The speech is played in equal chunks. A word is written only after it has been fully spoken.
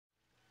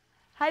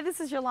Hi,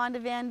 this is Yolanda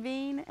Van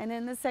Veen, and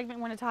in this segment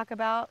I want to talk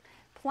about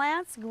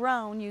plants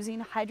grown using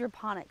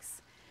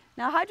hydroponics.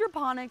 Now,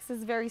 hydroponics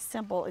is very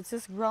simple. It's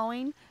just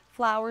growing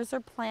flowers or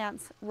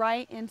plants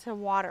right into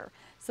water.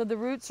 So the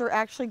roots are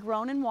actually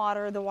grown in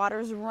water, the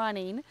water's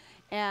running,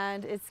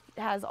 and it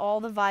has all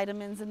the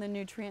vitamins and the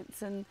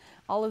nutrients and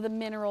all of the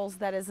minerals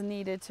that is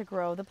needed to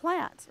grow the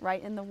plant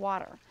right in the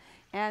water.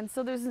 And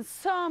so there's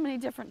so many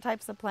different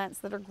types of plants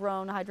that are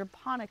grown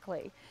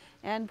hydroponically.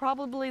 And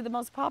probably the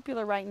most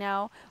popular right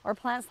now are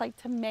plants like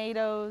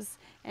tomatoes,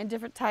 and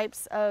different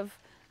types of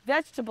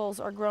vegetables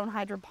are grown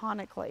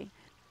hydroponically.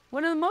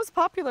 One of the most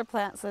popular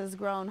plants that is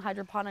grown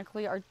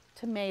hydroponically are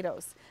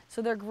tomatoes.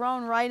 So they're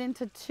grown right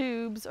into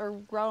tubes or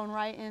grown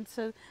right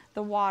into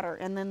the water,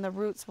 and then the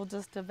roots will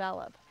just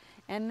develop.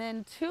 And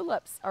then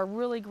tulips are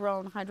really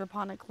grown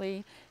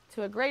hydroponically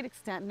to a great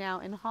extent now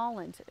in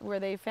Holland, where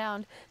they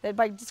found that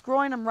by just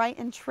growing them right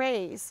in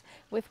trays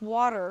with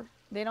water,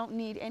 they don't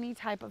need any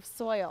type of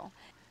soil.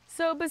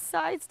 So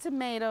besides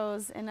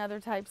tomatoes and other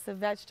types of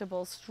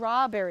vegetables,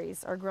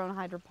 strawberries are grown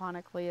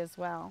hydroponically as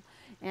well.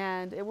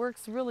 And it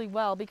works really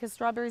well because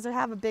strawberries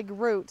have a big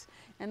root,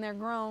 and they're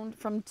grown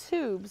from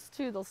tubes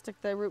too. They'll stick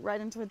the root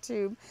right into a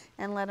tube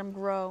and let them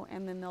grow,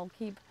 and then they'll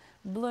keep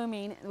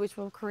blooming, which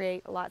will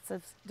create lots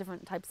of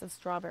different types of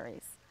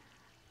strawberries.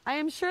 I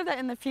am sure that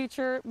in the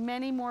future,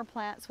 many more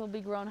plants will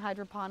be grown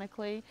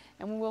hydroponically,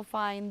 and we will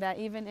find that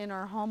even in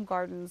our home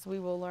gardens, we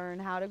will learn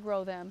how to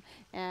grow them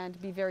and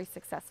be very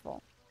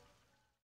successful.